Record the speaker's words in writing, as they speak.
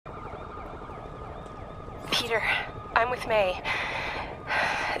Peter, I'm with May.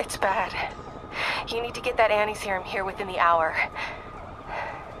 It's bad. You need to get that Antiserum here within the hour.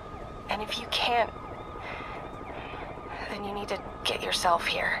 And if you can't, then you need to get yourself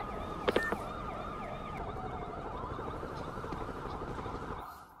here.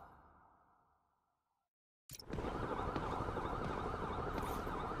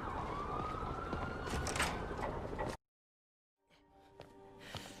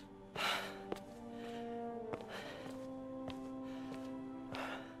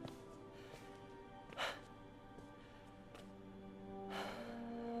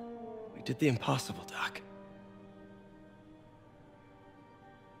 We did the impossible, Doc.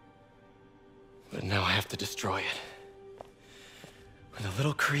 But now I have to destroy it. With a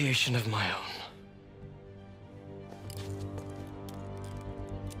little creation of my own.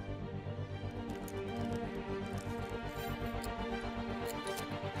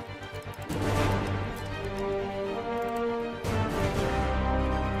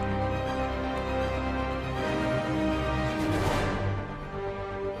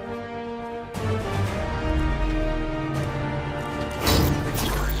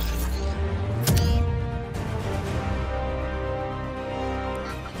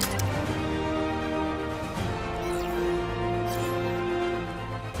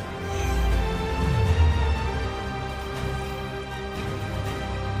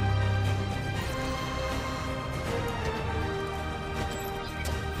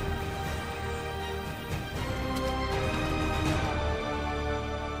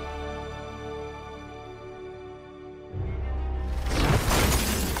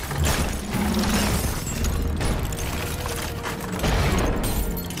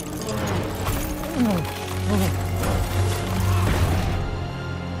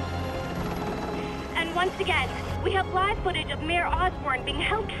 Once again, we have live footage of Mayor Osborn being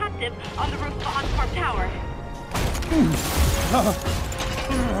held captive on the roof of Oscorp Tower.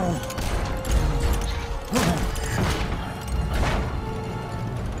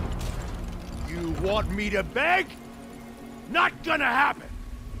 You want me to beg? Not gonna happen!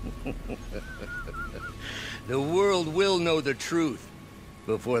 The world will know the truth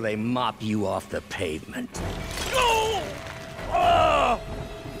before they mop you off the pavement. No! Oh!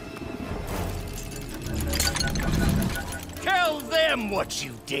 Tell them what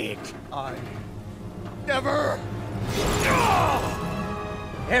you did. I never...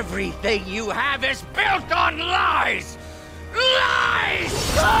 Everything you have is built on lies! Lies!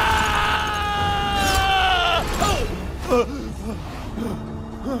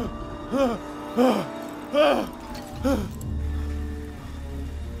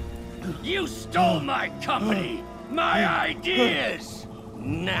 You stole my company, my ideas!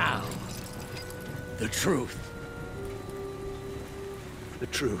 Now, the truth. The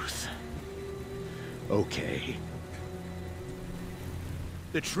truth. Okay.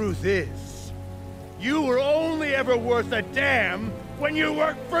 The truth is, you were only ever worth a damn when you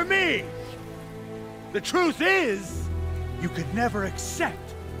worked for me! The truth is, you could never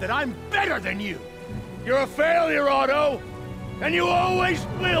accept that I'm better than you! You're a failure, Otto! And you always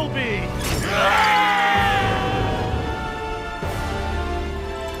will be!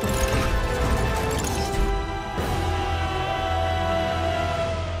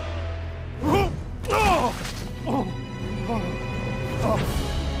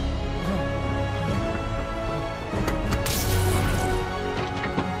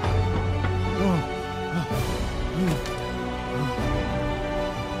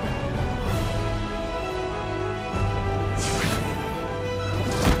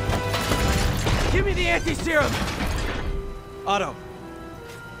 Give me the Antiserum! Otto,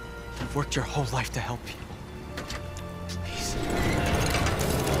 you've worked your whole life to help people. Please.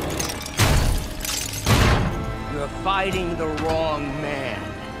 You're fighting the wrong man.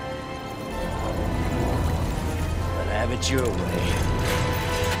 But have it your way.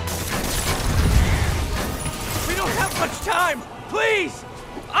 We don't have much time! Please!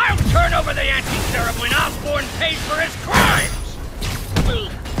 I'll turn over the Antiserum when Osborn pays for his crimes!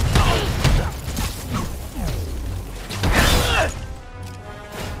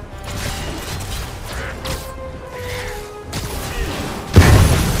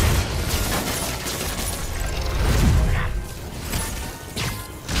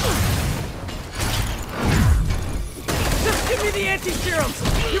 Just give me the Antiserums!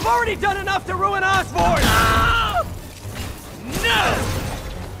 You've already done enough to ruin Osborn! No! No!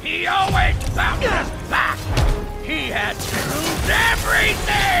 He always found us back! He had proved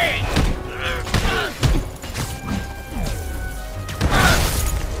everything!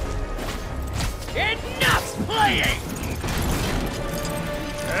 Enough playing!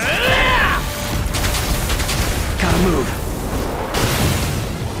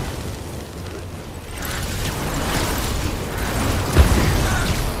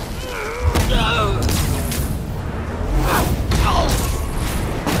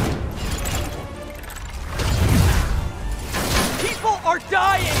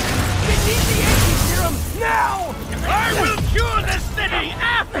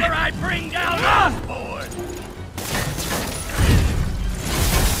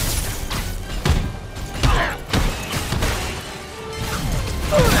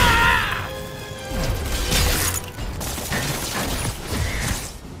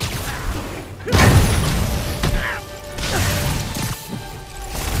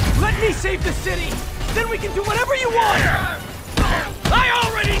 me save the city! Then we can do whatever you want! I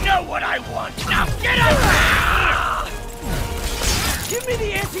already know what I want! Now get out! Give me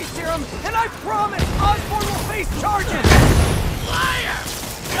the anti-serum, and I promise Osborn will face charges! Liar!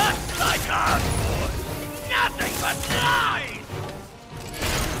 Just like Osborn! Nothing but lies!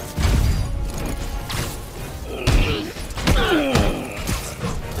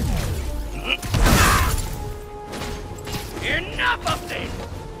 Enough of this!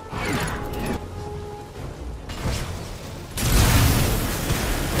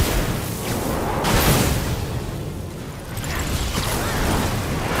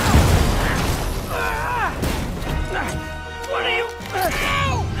 What are you...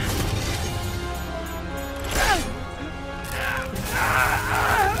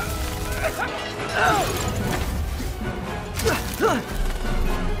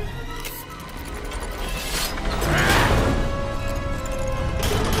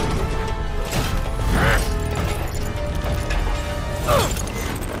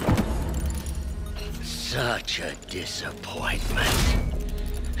 Such a disappointment.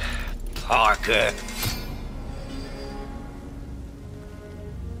 Parker.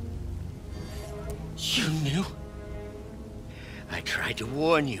 You knew? I tried to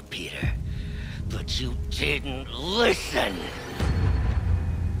warn you, Peter, but you didn't listen.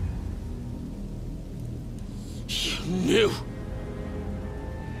 You knew.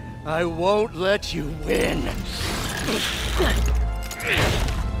 I won't let you win.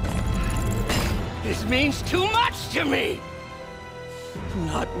 This means too much to me!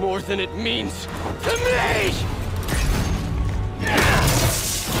 Not more than it means to me!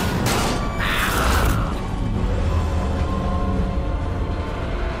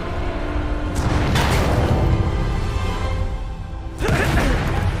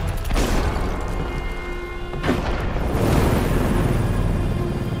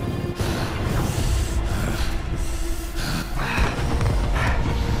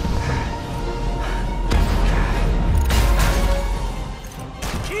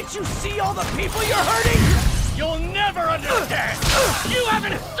 Can't you see all the people you're hurting? You'll never understand! You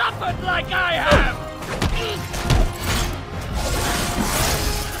haven't suffered like I have!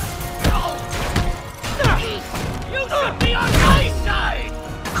 You should be on my side!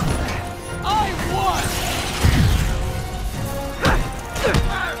 I won!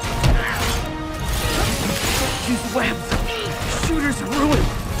 These webs! Shooters are ruined!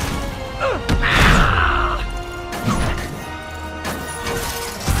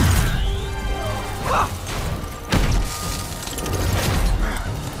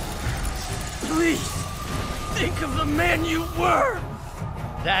 Please, think of the man you were!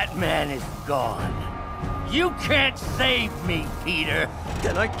 That man is gone. You can't save me, Peter.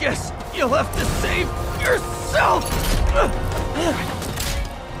 Then I guess you'll have to save yourself!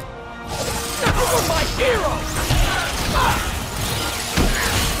 You were my hero!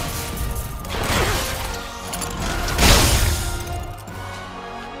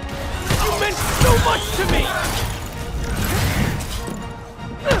 You meant so much to me!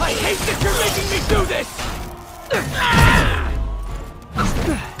 I hate that you're making me do this!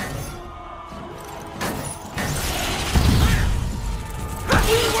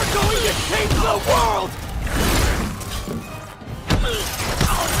 We were going to change the world!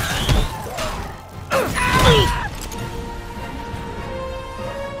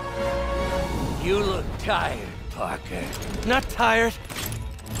 You look tired, Parker. Not tired.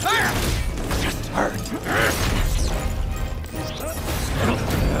 Just hurt.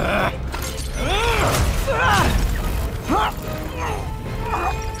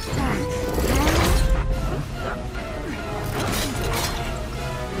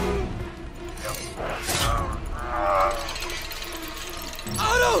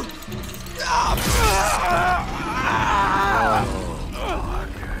 Otto!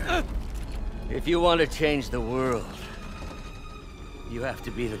 If you want to change the world, you have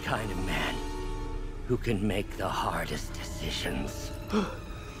to be the kind of man who can make the hardest decisions.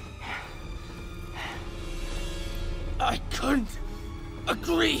 I couldn't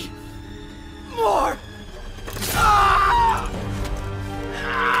agree more!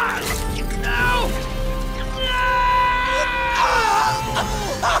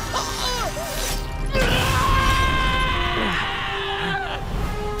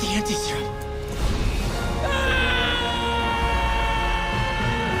 The Antiserum.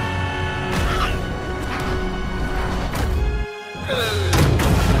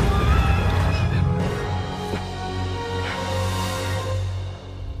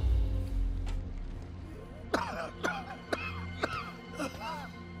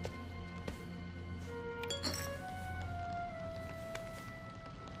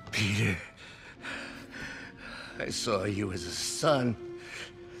 Peter, I saw you as a son.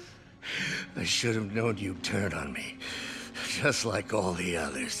 I should have known you'd turn on me, just like all the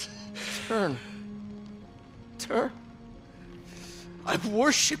others. Turn. I've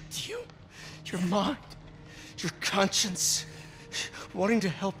worshipped you. Your mind, your conscience, wanting to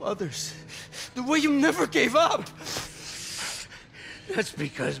help others. The way you never gave up. That's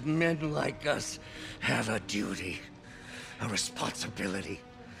because men like us have a duty, a responsibility,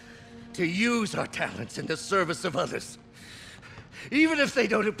 to use our talents in the service of others. Even if they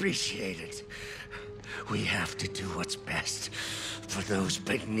don't appreciate it, we have to do what's best for those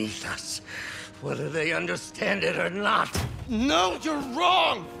beneath us, whether they understand it or not. No, you're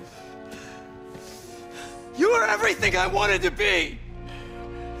wrong! You are everything I wanted to be!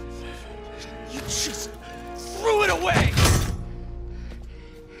 You just threw it away!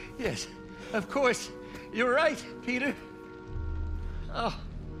 Yes, of course. You're right, Peter. Oh,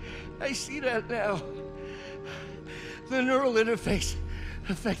 I see that now. The neural interface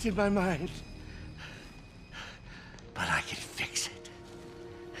affected my mind. But I can fix it.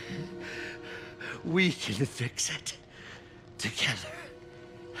 We can fix it. Together.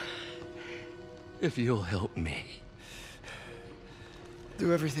 If you'll help me.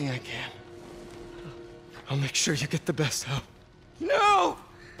 Do everything I can. I'll make sure you get the best help. No!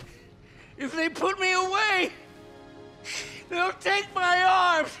 If they put me away, they'll take my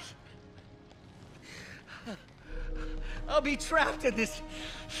arms. I'll be trapped in this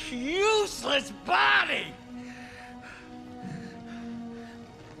useless body.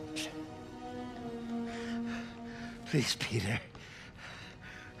 Please, Peter.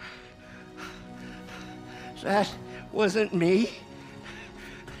 That wasn't me.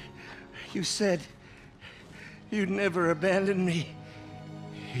 You said you'd never abandon me.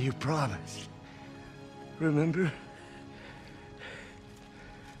 You promised. Remember?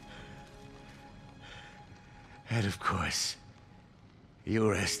 And of course, you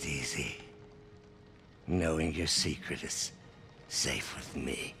rest easy, knowing your secret is safe with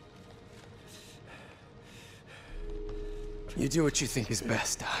me. You do what you think is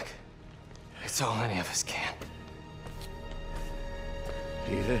best, Doc. It's all any of us can.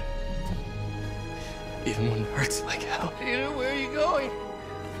 Peter? Even when it hurts like hell. Peter, where are you going?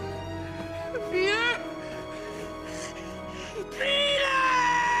 Peter? Peter!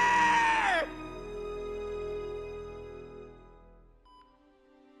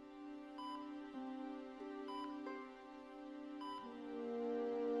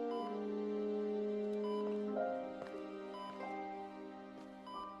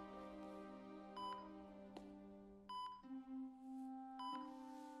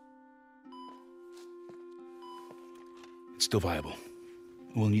 It's still viable.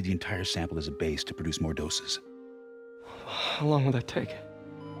 We'll need the entire sample as a base to produce more doses. How long will that take?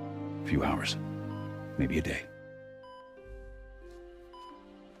 A few hours. Maybe a day.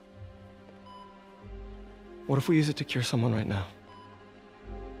 What if we use it to cure someone right now?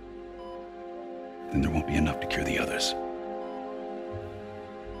 Then there won't be enough to cure the others.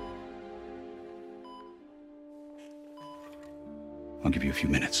 I'll give you a few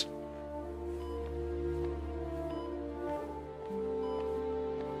minutes.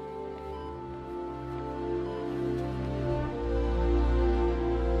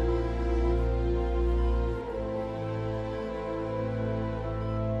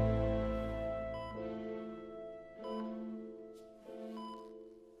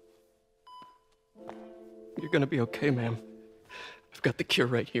 You're gonna be okay, ma'am. I've got the cure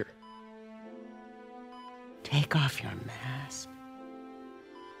right here. Take off your mask.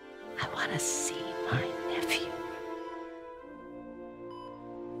 I want to see my nephew.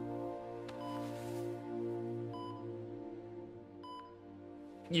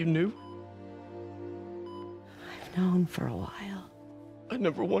 You knew? I've known for a while. I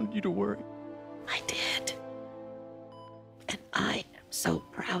never wanted you to worry. I did. And I am so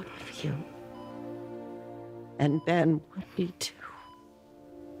proud of you. And Ben would be too.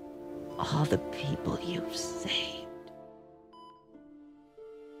 All the people you've saved.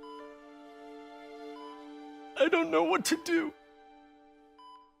 I don't know what to do.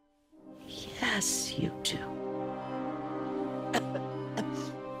 Yes, you do.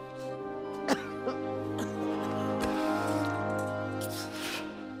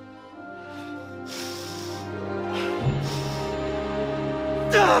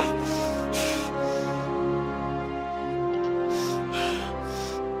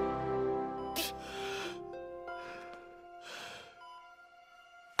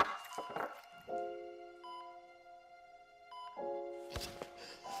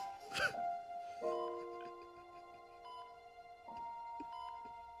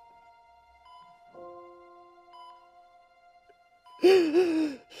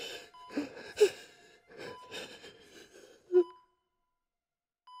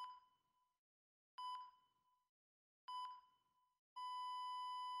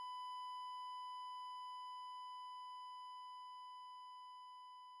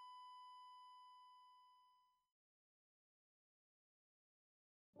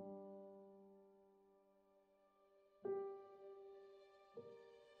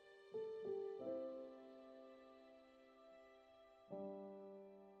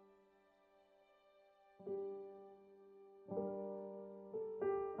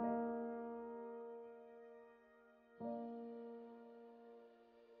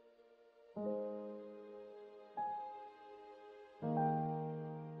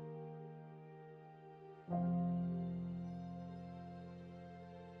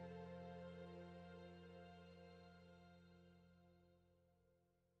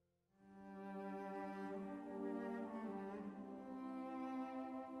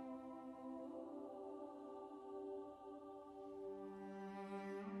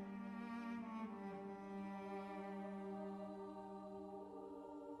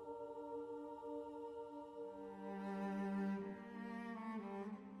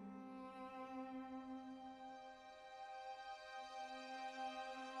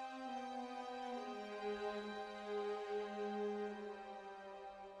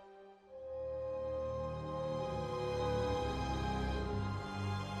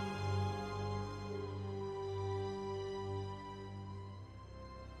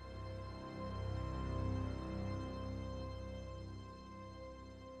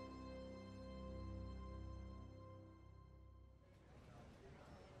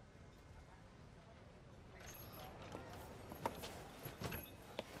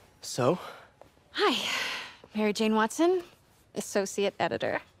 So? Hi, Mary Jane Watson, Associate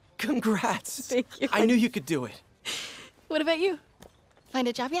Editor. Congrats! Thank you. I knew you could do it. What about you? Find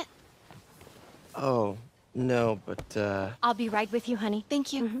a job yet? Oh, no, but, I'll be right with you, honey.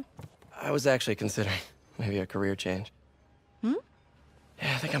 Thank you. I was actually considering maybe a career change. Hmm?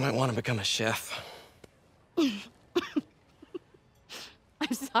 Yeah, I think I might want to become a chef. I'm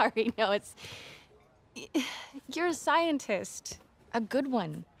sorry, no, it's... You're a scientist. A good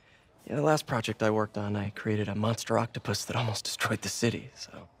one. Yeah, the last project I worked on, I created a monster octopus that almost destroyed the city,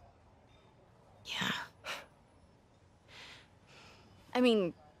 so... Yeah. I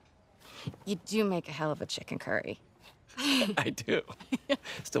mean, you do make a hell of a chicken curry. I do.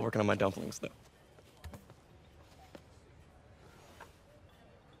 Still working on my dumplings, though.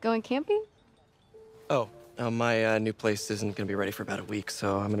 Going camping? Oh, my new place isn't gonna be ready for about a week,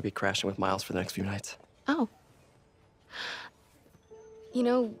 so I'm gonna be crashing with Miles for the next few nights. Oh. You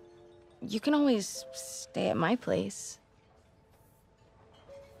know, you can always stay at my place.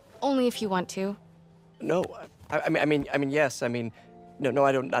 Only if you want to. No, I mean, yes, I mean, no,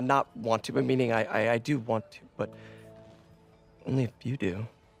 I don't, I not want to, but meaning I do want to, but only if you do.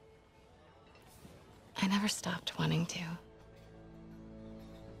 I never stopped wanting to.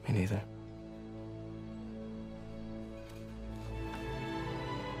 Me neither.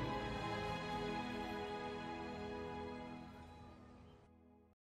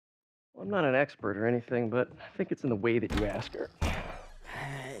 Well, I'm not an expert or anything, but I think it's in the way that you ask her.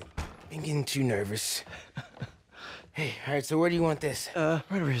 I'm getting too nervous. Hey, all right, so where do you want this? Right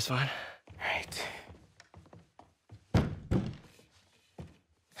over here's fine. All right.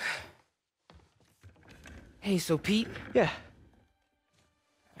 Hey, so Pete? Yeah.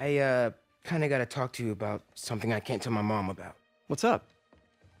 I, kinda gotta talk to you about something I can't tell my mom about. What's up?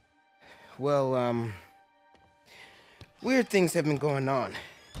 Well, weird things have been going on.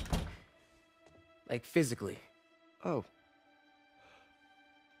 Like, physically. Oh.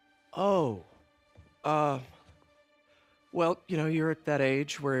 Oh. Well, you know, you're at that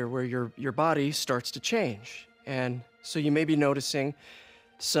age where your body starts to change. And so you may be noticing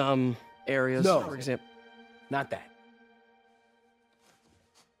some areas, No. for example. Not that.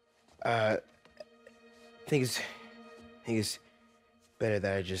 I think it's better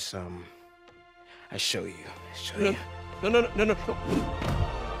that I just, I show you. No.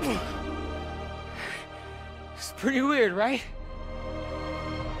 It's pretty weird, right?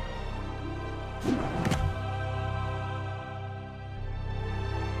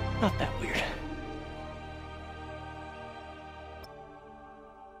 Not that weird.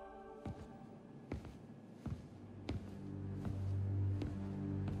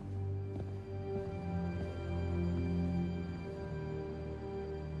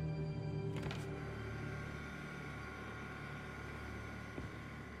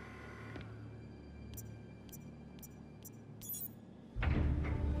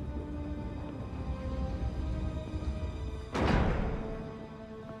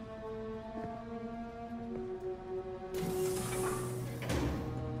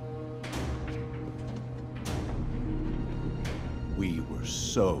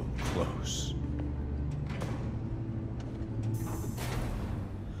 so close.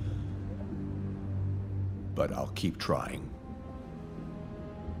 But I'll keep trying.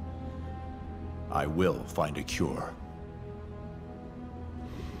 I will find a cure.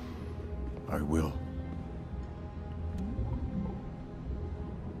 I will.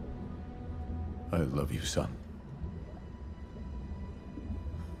 I love you, son.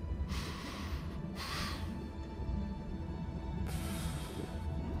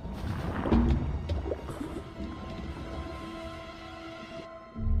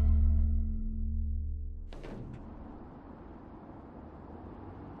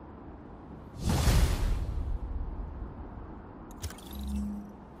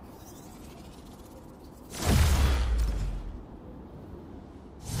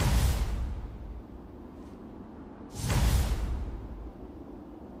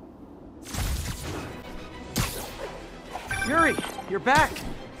 Yuri, you're back.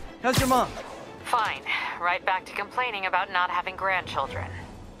 How's your mom? Fine. Right back to complaining about not having grandchildren.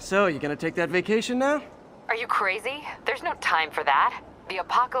 So, you gonna take that vacation now? Are you crazy? There's no time for that. The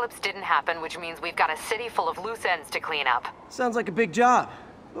apocalypse didn't happen, which means we've got a city full of loose ends to clean up. Sounds like a big job,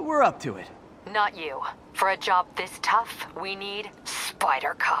 but we're up to it. Not you. For a job this tough, we need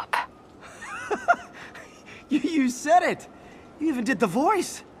Spider Cop. You said it! You even did the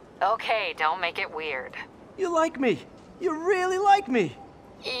voice! Okay, don't make it weird. You like me. You really like me.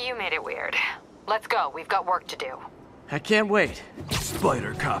 You made it weird. Let's go, we've got work to do. I can't wait.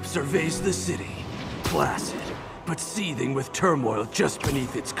 Spider Cop surveys the city. Placid, but seething with turmoil just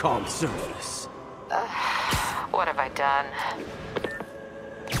beneath its calm surface. What have I done?